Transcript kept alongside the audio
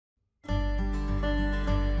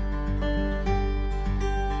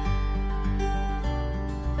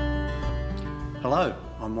Hello,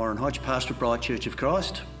 I'm Warren Hodge, pastor of Bright Church of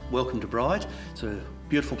Christ. Welcome to Bright. It's a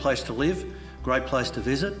beautiful place to live, great place to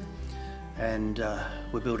visit, and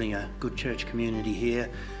we're building a good church community here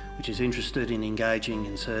which is interested in engaging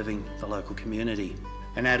and serving the local community.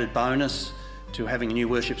 An added bonus to having a new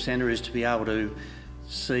worship centre is to be able to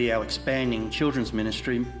see our expanding children's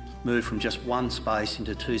ministry move from just one space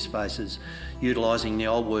into two spaces, utilising the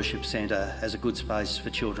old worship centre as a good space for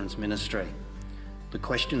children's ministry. The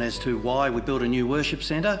question as to why we built a new worship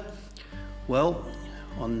centre, well,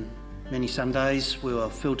 on many Sundays we were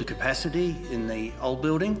filled to capacity in the old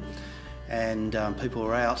building, and people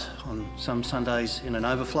were out on some Sundays in an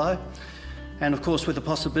overflow. And of course, with the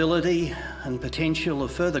possibility and potential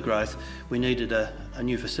of further growth, we needed a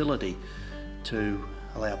new facility to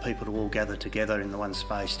allow people to all gather together in the one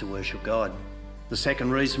space to worship God. The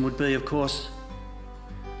second reason would be, of course,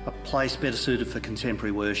 a place better suited for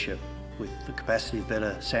contemporary worship, with the capacity of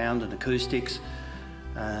better sound and acoustics.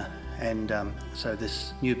 So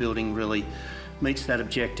this new building really meets that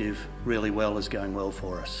objective really well, is going well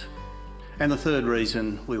for us. And the third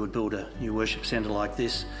reason we would build a new worship centre like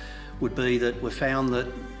this would be that we've found that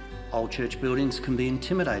old church buildings can be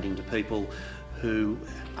intimidating to people who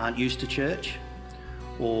aren't used to church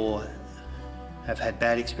or have had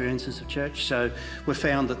bad experiences of church. So we've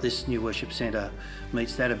found that this new worship centre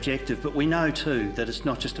meets that objective, but we know too that it's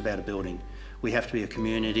not just about a building. We have to be a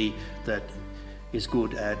community that is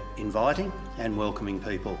good at inviting and welcoming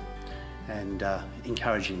people and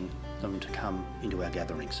encouraging them to come into our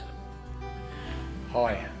gatherings.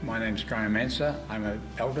 Hi, my name's Graham Manser. I'm an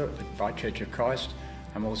elder at the Bright Church of Christ.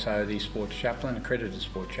 I'm also the sports chaplain, accredited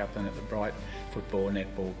sports chaplain at the Bright Football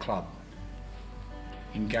Netball Club.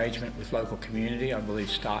 Engagement with local community, I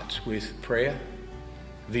believe, starts with prayer,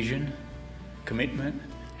 vision, commitment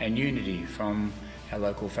and unity from our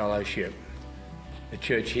local fellowship. The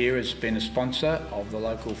church here has been a sponsor of the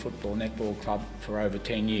local Football Netball Club for over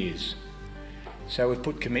 10 years. So we've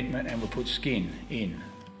put commitment and we've put skin in.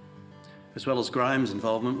 As well as Graham's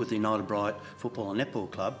involvement with the United Bright Football and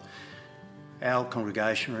Netball Club, our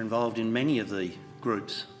congregation are involved in many of the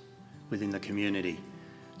groups within the community.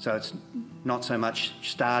 So it's not so much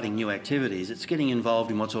starting new activities, it's getting involved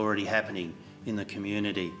in what's already happening in the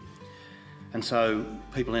community. And so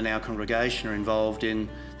people in our congregation are involved in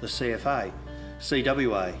the CFA,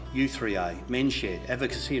 CWA, U3A, Men's Shed,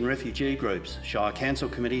 Advocacy and Refugee Groups, Shire Council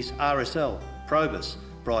Committees, RSL, Probus,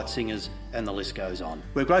 Bright Singers, and the list goes on.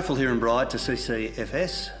 We're grateful here in Bright to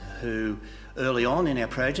CCFS, who early on in our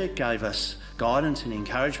project gave us guidance and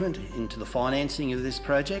encouragement into the financing of this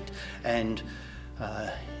project, and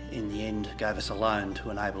in the end gave us a loan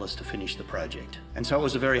to enable us to finish the project. And so it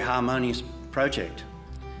was a very harmonious project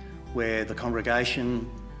where the congregation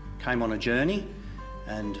came on a journey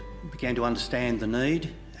and began to understand the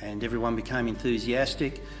need, and everyone became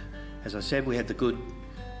enthusiastic. As I said, we had the good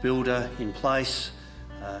builder in place,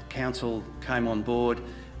 council came on board,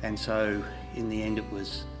 and so in the end it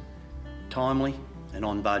was timely and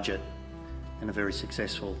on budget and a very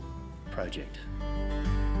successful project.